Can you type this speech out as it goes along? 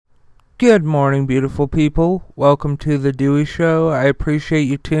Good morning, beautiful people. Welcome to The Dewey Show. I appreciate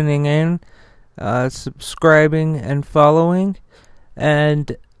you tuning in, subscribing, and following.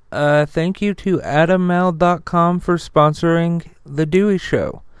 And thank you to AdamMale.com for sponsoring The Dewey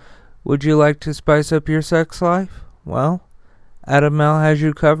Show. Would you like to spice up your sex life? Well, Adam Male has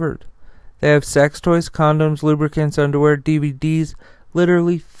you covered. They have sex toys, condoms, lubricants, underwear, DVDs,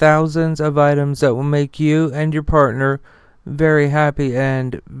 literally thousands of items that will make you and your partner very happy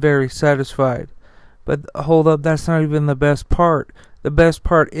and very satisfied. But hold up, that's not even the best part. The best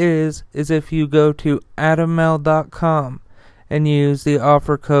part is if you go to AdamMale.com and use the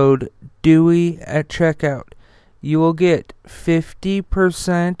offer code DEWEY at checkout, you will get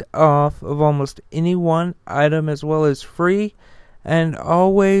 50% off of almost any one item, as well as free and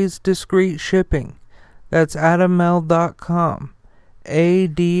always discreet shipping. That's AdamMale.com.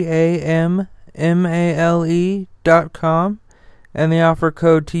 AdamMale.com, and the offer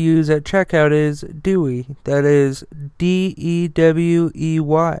code to use at checkout is DEWEY. That is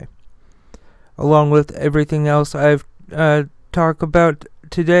DEWEY. Along with everything else I've talked about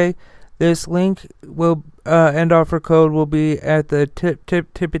today, this link will and offer code will be at the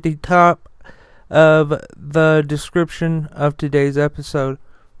tippity top of the description of today's episode.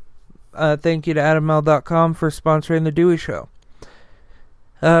 Thank you to AdamMale.com for sponsoring the Dewey Show.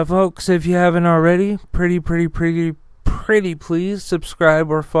 Folks, if you haven't already, pretty please subscribe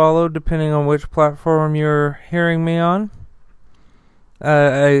or follow, depending on which platform you're hearing me on.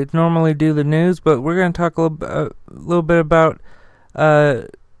 I normally do the news, but we're going to talk a little bit about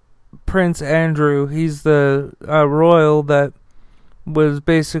Prince Andrew. He's the royal that was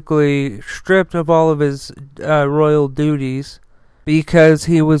basically stripped of all of his royal duties because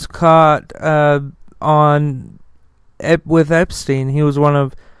he was caught with Epstein. He was one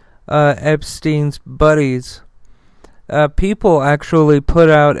of Epstein's buddies. People actually put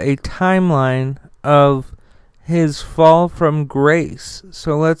out a timeline of his fall from grace.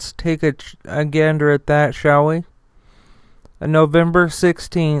 So let's take a gander at that, shall we? November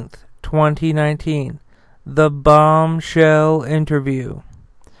 16th, 2019. The bombshell interview.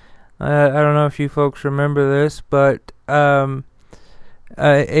 I don't know if you folks remember this, but a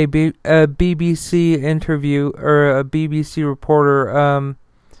BBC interview, or a BBC reporter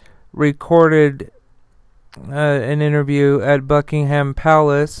recorded an interview at Buckingham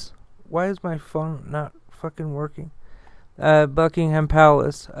Palace. Why is my phone not fucking working? Buckingham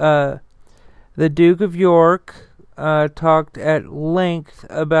Palace. The Duke of York talked at length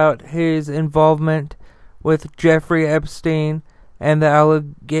about his involvement with Jeffrey Epstein and the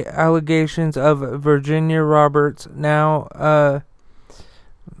allegations of Virginia Roberts. Now,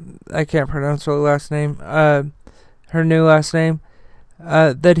 I can't pronounce her last name. Her new last name.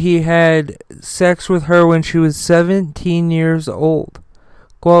 That he had sex with her when she was 17 years old.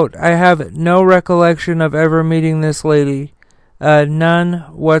 Quote, I have no recollection of ever meeting this lady. None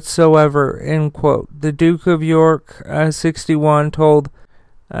whatsoever, end quote. The Duke of York, 61, told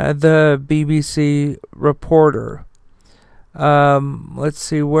the BBC reporter. Let's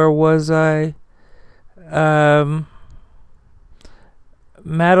see, where was I?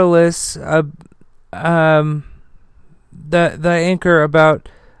 Madalis, the anchor about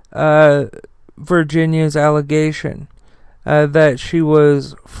Virginia's allegation that she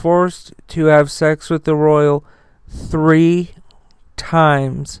was forced to have sex with the royal 3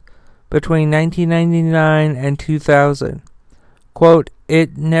 times between 1999 and 2000. Quote,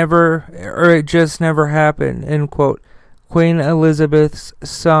 it just never happened, end quote. Queen Elizabeth's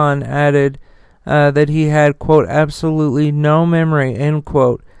son added that he had, quote, absolutely no memory, end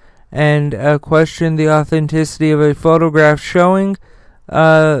quote, and questioned the authenticity of a photograph showing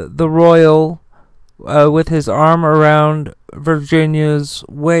the royal with his arm around Virginia's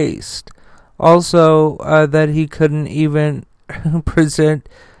waist. Also, that he couldn't even present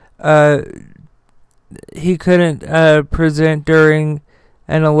during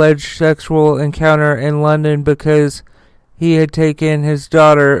an alleged sexual encounter in London because he had taken his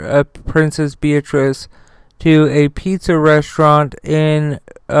daughter, Princess Beatrice, to a pizza restaurant in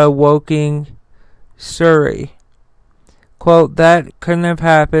Woking, Surrey. Quote, that couldn't have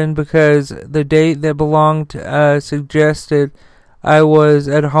happened because the date that belonged suggested I was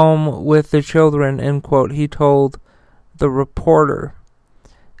at home with the children, end quote, he told the reporter.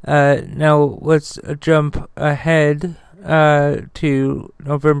 Now let's jump ahead to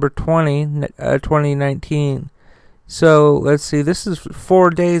November 20, 2019. So let's see, this is 4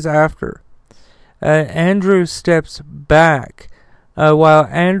 days after. Andrew steps back. While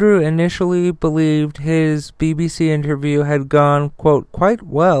Andrew initially believed his BBC interview had gone, quote, quite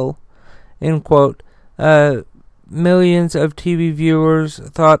well, end quote, millions of TV viewers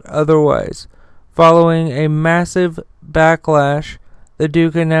thought otherwise. Following a massive backlash, the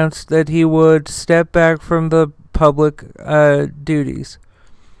Duke announced that he would step back from the public duties.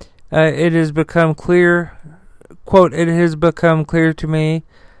 It has become clear, quote, "It has become clear to me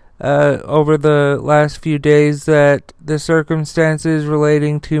over the last few days that the circumstances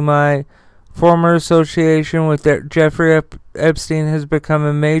relating to my former association with Jeffrey Epstein has become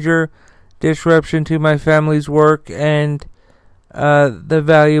a major disruption to my family's work and the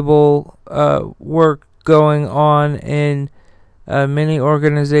valuable work going on in many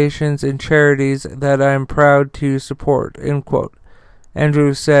organizations and charities that I am proud to support," end quote.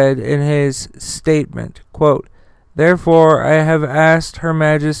 Andrew said in his statement, quote, "Therefore, I have asked Her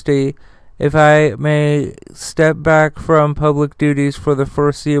Majesty if I may step back from public duties for the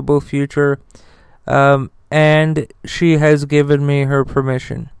foreseeable future, and she has given me her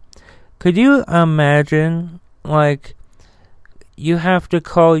permission." Could you imagine, like, you have to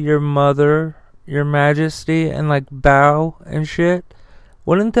call your mother Your Majesty and, like, bow and shit?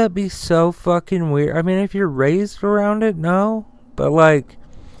 Wouldn't that be so fucking weird? I mean, if you're raised around it, no. But, like,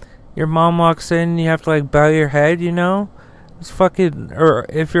 your mom walks in and you have to, like, bow your head, you know? It's fucking... Or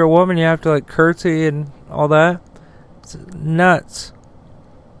if you're a woman, you have to, like, curtsy and all that. It's nuts.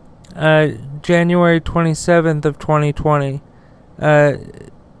 January 27th of 2020.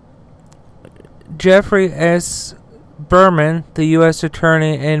 Jeffrey S. Berman, the U.S.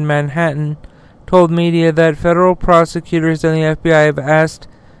 Attorney in Manhattan, told media that federal prosecutors and the FBI have asked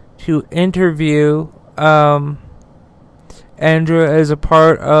to interview Andrew as a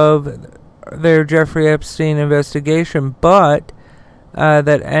part of their Jeffrey Epstein investigation, but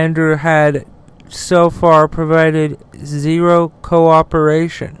that Andrew had so far provided zero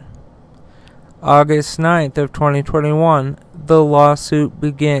cooperation. August 9th of 2021, the lawsuit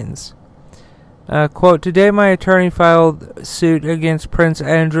begins. Quote, "Today my attorney filed suit against Prince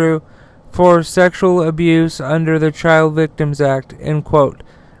Andrew for sexual abuse under the Child Victims Act," end quote,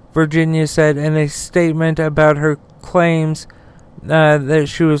 Virginia said in a statement about her claims that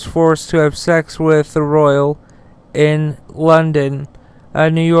she was forced to have sex with the royal in London,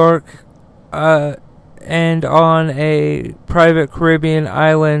 New York, and on a private Caribbean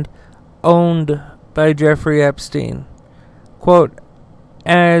island owned by Jeffrey Epstein. Quote,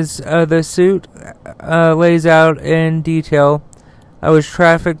 "As the suit lays out in detail, I was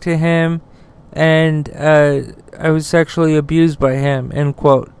trafficked to him and I was sexually abused by him," end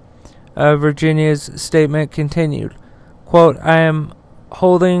quote. Virginia's statement continued. Quote, "I am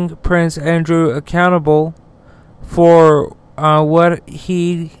holding Prince Andrew accountable for what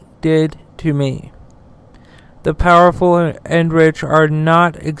he did to me. The powerful and rich are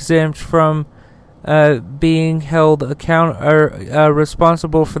not exempt from being held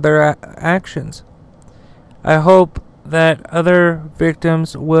responsible for their actions. I hope that other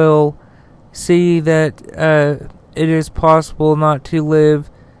victims will see that it is possible not to live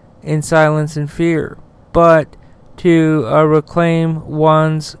in silence and fear, but to reclaim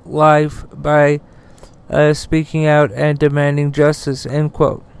one's life by speaking out and demanding justice," end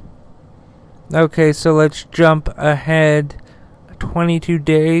quote. Okay, so let's jump ahead 22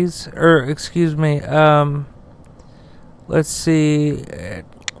 days, let's see,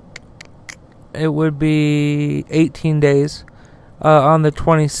 it would be 18 days, on the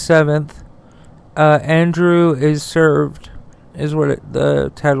 27th, Andrew is served, is what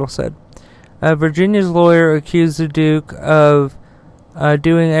the title said. Virginia's lawyer accused the Duke of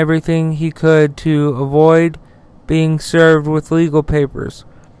doing everything he could to avoid being served with legal papers.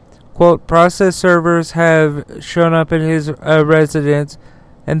 Quote, "Process servers have shown up at his residence,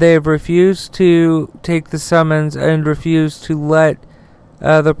 and they have refused to take the summons and refused to let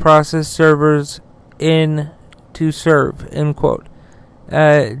the process servers in to serve," end quote.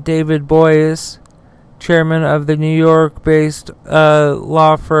 David Boyce, chairman of the New York-based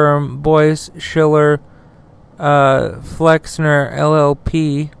law firm Boyce, Schiller, Flexner,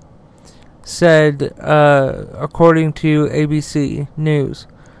 LLP, said, according to ABC News,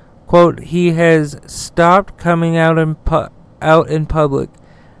 quote, "He has stopped coming out in public.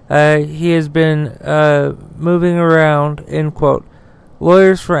 He has been moving around," end quote.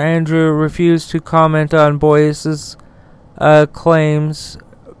 Lawyers for Andrew refused to comment on Boyce's claims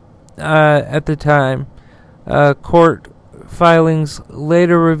at the time. Court filings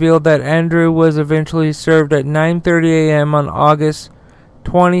later revealed that Andrew was eventually served at 9:30 a.m. on August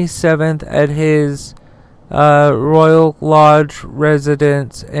 27th at his Royal Lodge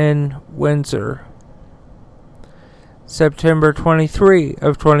residence in Windsor. September 23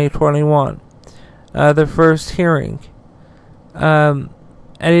 of 2021. The first hearing. At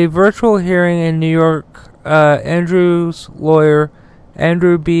a virtual hearing in New York Andrew's lawyer,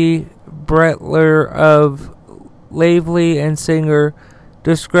 Andrew B. Brettler of Lavely and Singer,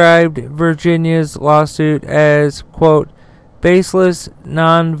 described Virginia's lawsuit as, quote, baseless,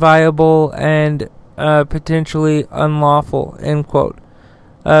 non-viable, and potentially unlawful, end quote.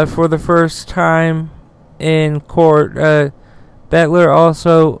 For the first time in court, Bettler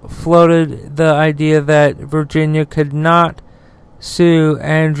also floated the idea that Virginia could not sue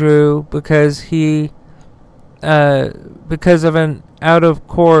Andrew because of an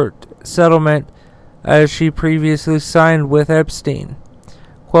out-of-court settlement she previously signed with Epstein.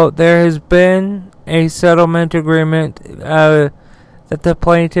 Quote, there has been a settlement agreement that the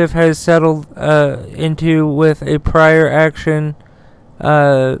plaintiff has settled into with a prior action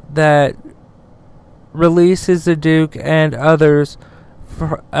that releases the Duke and others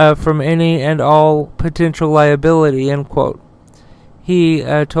from any and all potential liability, end quote. He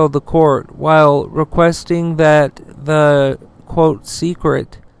told the court, while requesting that the, quote,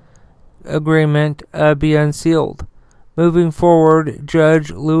 secret agreement be unsealed. Moving forward,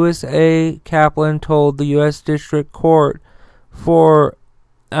 Judge Lewis A. Kaplan told the U.S. District Court for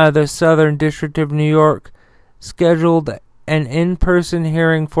the Southern District of New York scheduled an in-person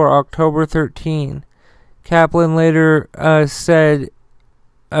hearing for October 13. Kaplan later said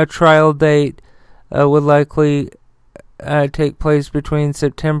a trial date would likely take place between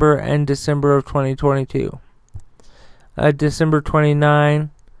September and December of 2022. December 29,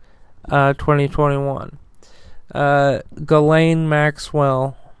 2021. Ghislaine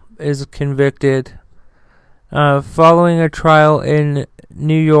Maxwell is convicted. Following a trial in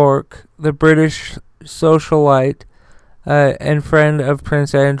New York, the British socialite and friend of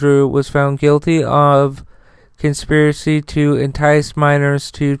Prince Andrew was found guilty of conspiracy to entice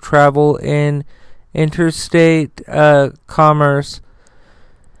minors to travel in interstate commerce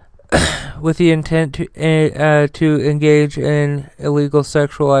with the intent to engage in illegal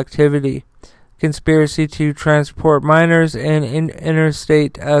sexual activity. Conspiracy to transport minors in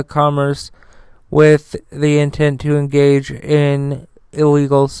interstate commerce with the intent to engage in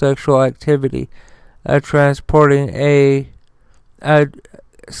illegal sexual activity. Transporting a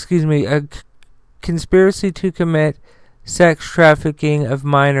conspiracy to commit sex trafficking of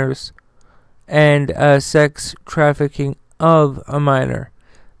minors and sex trafficking of a minor.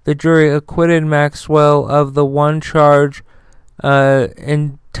 The jury acquitted Maxwell of the one charge,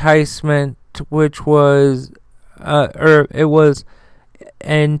 enticement, which was, it was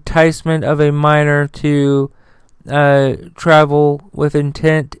enticement of a minor to travel with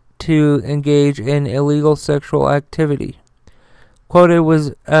intent to engage in illegal sexual activity. Quote, it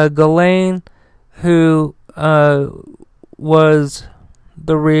was Ghislaine who was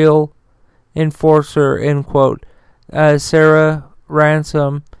the real enforcer, end quote. Sarah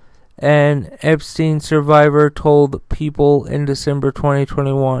Ransom, an Epstein survivor, told People in December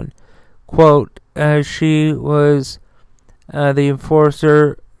 2021. Quote, she was the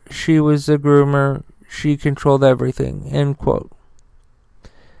enforcer, she was the groomer, she controlled everything, end quote.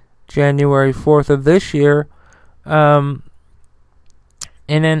 January 4th of this year, in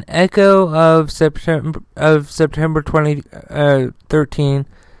an echo of September 2013,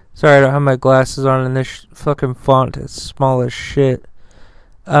 sorry, I don't have my glasses on and this fucking font is small as shit,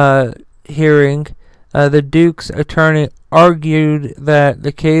 hearing, the Duke's attorney argued that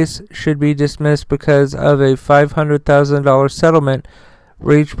the case should be dismissed because of a $500,000 settlement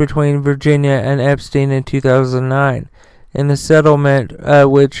reached between Virginia and Epstein in 2009. In the settlement,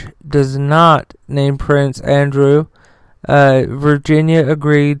 which does not name Prince Andrew, Virginia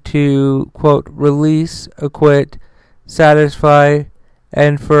agreed to, quote, release, acquit, satisfy,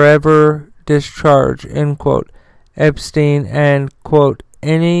 and forever discharge, end quote, Epstein and, quote,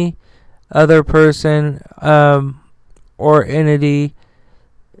 any other person or entity.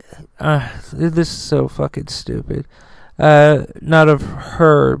 This is so fucking stupid. Not of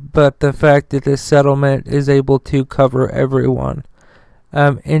her, but the fact that this settlement is able to cover everyone.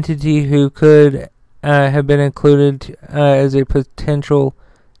 Entity who could have been included as a potential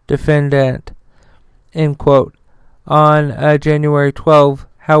defendant, end quote. On January 12,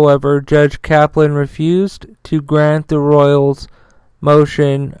 however, Judge Kaplan refused to grant the Royals'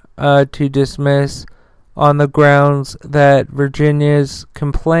 motion to dismiss on the grounds that Virginia's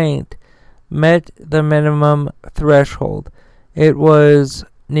complaint met the minimum threshold. It was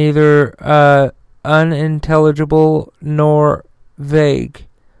neither unintelligible nor vague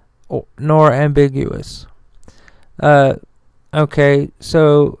nor ambiguous. Okay,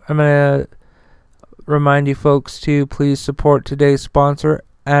 so I'm going to remind you folks to please support today's sponsor,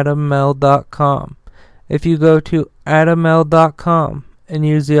 AdamMel.com. If you go to AdamMel.com and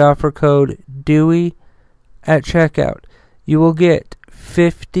use the offer code DEWEY, at checkout. You will get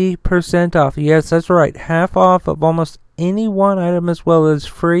 50% off. Yes, that's right. Half off of almost any one item, as well as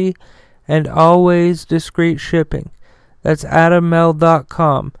free and always discreet shipping. That's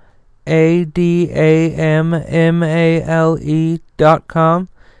adammale.com. ADAMMALE.com.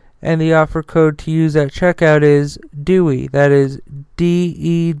 And the offer code to use at checkout is DEWEY. That is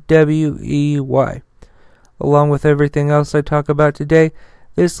DEWEY. Along with everything else I talk about today,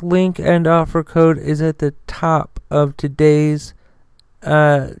 this link and offer code is at the top of today's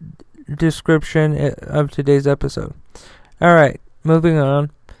description of today's episode. Alright, moving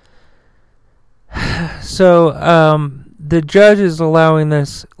on. So, the judge is allowing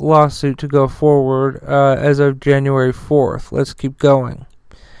this lawsuit to go forward as of January 4th. Let's keep going.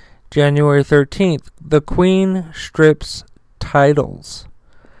 January 13th, the Queen strips titles.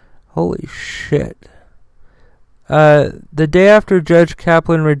 Holy shit. The day after Judge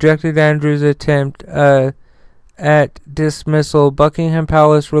Kaplan rejected Andrew's attempt at dismissal, Buckingham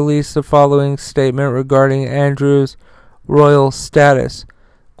Palace released the following statement regarding Andrew's royal status.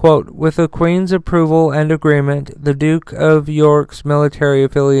 Quote, with the Queen's approval and agreement, the Duke of York's military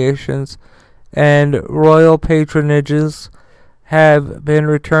affiliations and royal patronages have been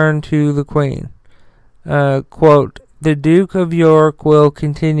returned to the Queen. Quote, the Duke of York will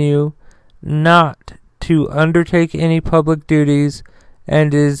continue not to undertake any public duties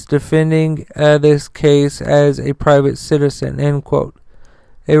and is defending this case as a private citizen, end quote.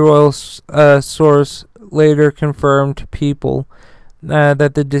 A royal source later confirmed to People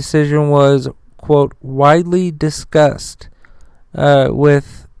that the decision was, quote, widely discussed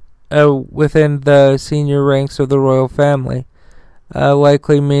within the senior ranks of the royal family,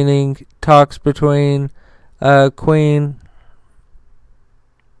 likely meaning talks between Queen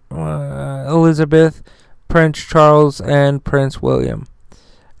Elizabeth, Prince Charles, and Prince William.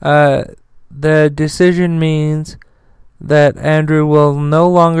 The decision means that Andrew will no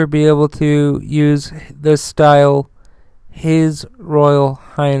longer be able to use the style His Royal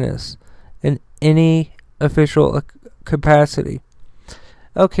Highness in any official capacity.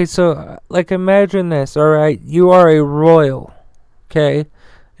 Okay, so, imagine this, alright? You are a royal, okay?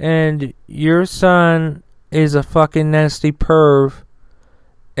 And your son is a fucking nasty perv,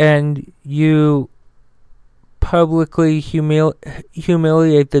 and you publicly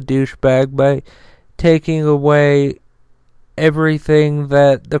humiliate the douchebag by taking away everything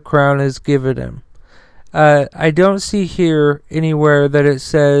that the crown has given him. I don't see here anywhere that it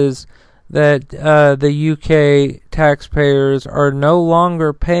says that the UK taxpayers are no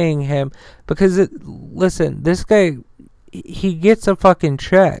longer paying him, because listen, this guy, he gets a fucking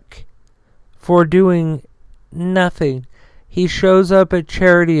check for doing nothing. He shows up at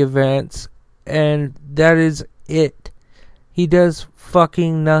charity events, and that is it. He does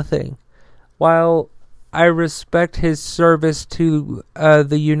fucking nothing. While I respect his service to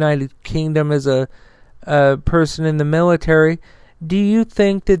the United Kingdom as a person in the military, do you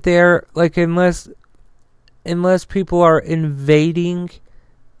think that they're, unless people are invading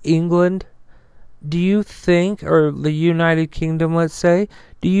England, do you think, or the United Kingdom, let's say,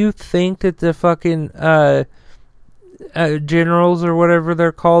 do you think that the fucking generals or whatever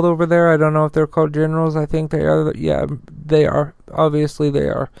they're called over there, I don't know if they're called generals, I think they are, yeah, they are, obviously they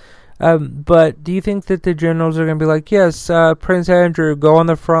are, but do you think that the generals are going to be like, yes, Prince Andrew, go on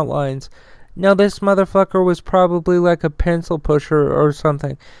the front lines? No, this motherfucker was probably like a pencil pusher or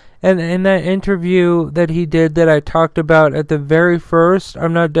something. And in that interview that he did that I talked about at the very first,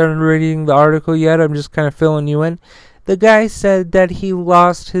 I'm not done reading the article yet, I'm just kind of filling you in. The guy said that he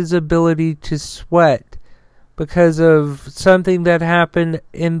lost his ability to sweat because of something that happened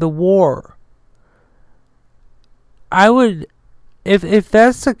in the war. I would, if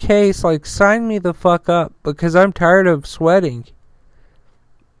that's the case, sign me the fuck up, because I'm tired of sweating.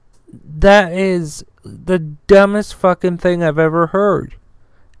 That is the dumbest fucking thing I've ever heard.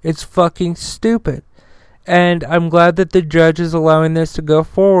 It's fucking stupid. And I'm glad that the judge is allowing this to go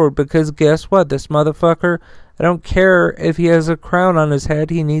forward, because guess what? This motherfucker, I don't care if he has a crown on his head,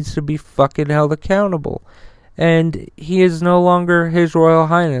 he needs to be fucking held accountable. And he is no longer His Royal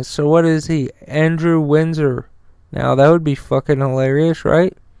Highness. So what is he? Andrew Windsor. Now that would be fucking hilarious,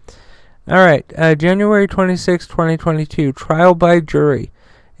 right? Alright, January 26, 2022, trial by jury.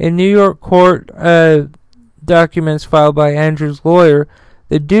 In New York court documents filed by Andrew's lawyer,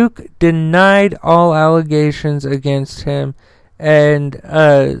 the Duke denied all allegations against him and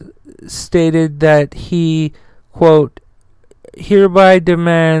stated that he, quote, hereby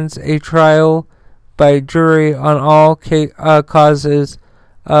demands a trial by jury on all causes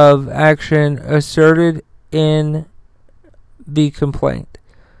of action asserted in the complaint.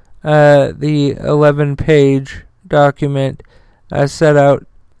 The 11-page document set out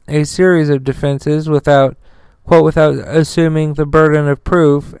a series of defenses without assuming the burden of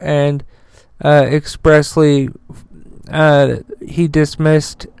proof, and expressly he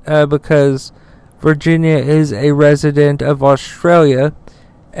dismissed because Virginia is a resident of Australia,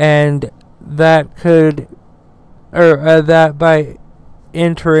 and that by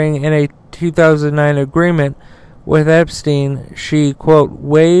entering in a 2009 agreement with Epstein, she, quote,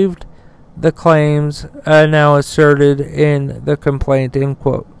 waived the claims now asserted in the complaint, end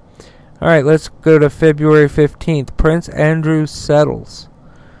quote. Alright, let's go to February 15th. Prince Andrew settles.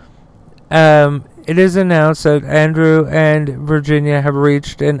 It is announced that Andrew and Virginia have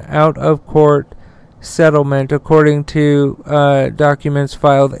reached an out-of-court settlement, according to documents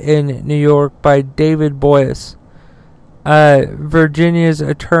filed in New York by David Boyce, Virginia's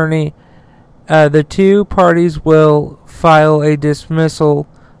attorney. The two parties will file a dismissal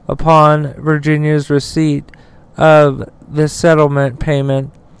upon Virginia's receipt of the settlement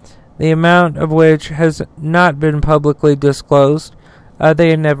payment, the amount of which has not been publicly disclosed.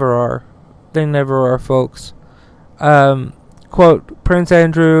 They never are. They never are, folks. Quote, Prince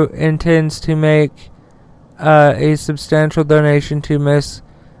Andrew intends to make a substantial donation to Miss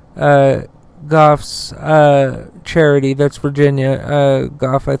Goff's charity, that's Virginia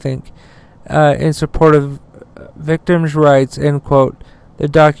Goff, I think, in support of victims' rights, end quote. The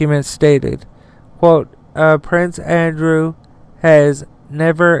document stated, quote, Prince Andrew has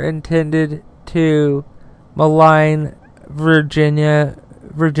never intended to malign Virginia's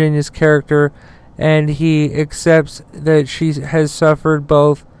character, and he accepts that she has suffered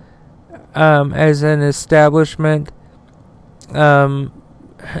both as an established victim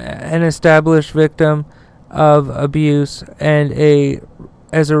of abuse and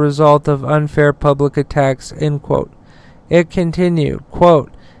as a result of unfair public attacks, end quote. It continued,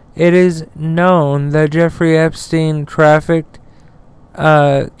 quote, it is known that Jeffrey Epstein trafficked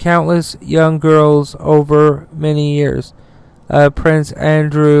countless young girls over many years. Prince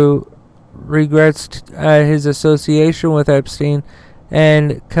Andrew regrets his association with Epstein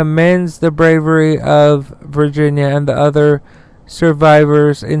and commends the bravery of Virginia and the other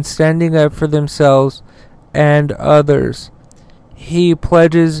survivors in standing up for themselves and others. He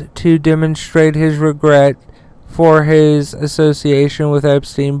pledges to demonstrate his regret for his association with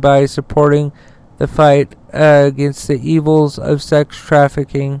Epstein by supporting the fight against the evils of sex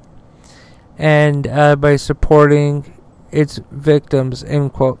trafficking and by supporting its victims,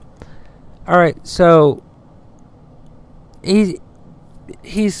 end quote. Alright, so he's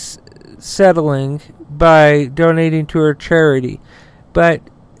settling by donating to her charity, but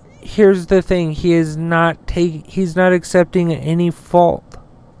here's the thing, he's not accepting any fault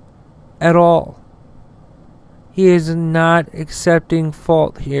at all. He is not accepting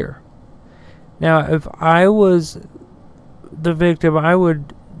fault here. Now, if I was the victim, I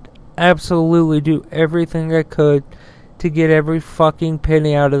would absolutely do everything I could to get every fucking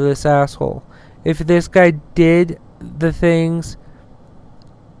penny out of this asshole. If this guy did the things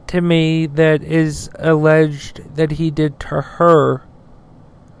to me that is alleged that he did to her,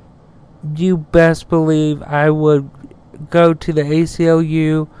 you best believe I would go to the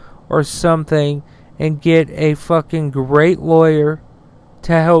ACLU or something and get a fucking great lawyer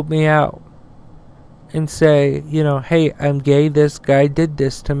to help me out and say, hey, I'm gay, this guy did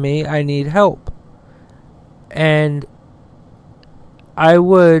this to me, I need help. And I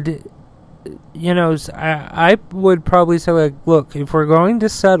would, I would probably say, like, look, if we're going to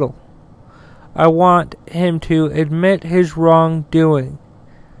settle, I want him to admit his wrongdoing.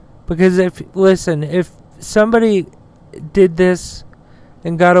 Because if somebody did this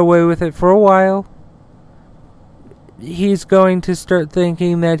and got away with it for a while, he's going to start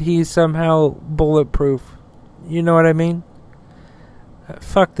thinking that he's somehow bulletproof. You know what I mean?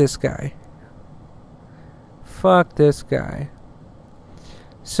 Fuck this guy. Fuck this guy.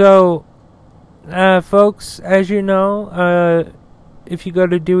 So, folks, as you know, if you go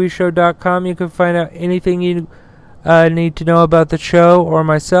to DeweyShow.com, you can find out anything you need to know about the show or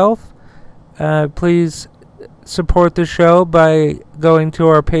myself. Please support the show by going to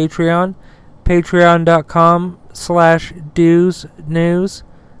our Patreon, patreon.com/DewsNews,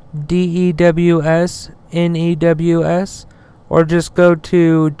 DEWSNEWS, or just go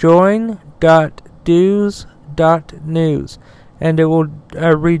to join.dews.news and it will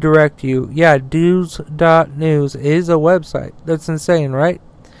redirect you. Yeah, dews.news is a website. That's insane, right?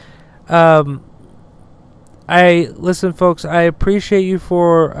 Listen, folks, I appreciate you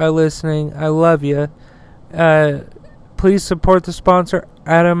for listening. I love you. Please support the sponsor,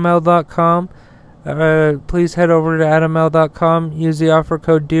 AdamMel.com. please head over to adaml.com, use the offer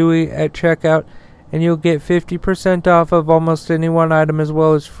code DEWEY at checkout, and you'll get 50% off of almost any one item, as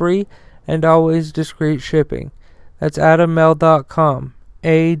well as free and always discreet shipping. That's adaml.com,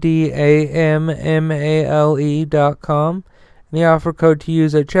 ADAMMALE.com. And the offer code to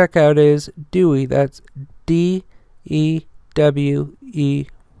use at checkout is DEWEY. That's DEWEY.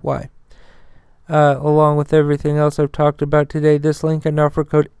 Along with everything else I've talked about today, this link and offer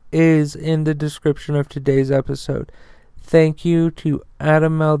code is in the description of today's episode. Thank you to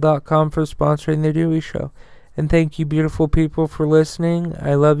AdamL.com for sponsoring The Dewey Show. And thank you, beautiful people, for listening.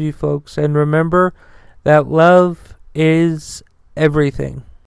 I love you, folks. And remember that love is everything.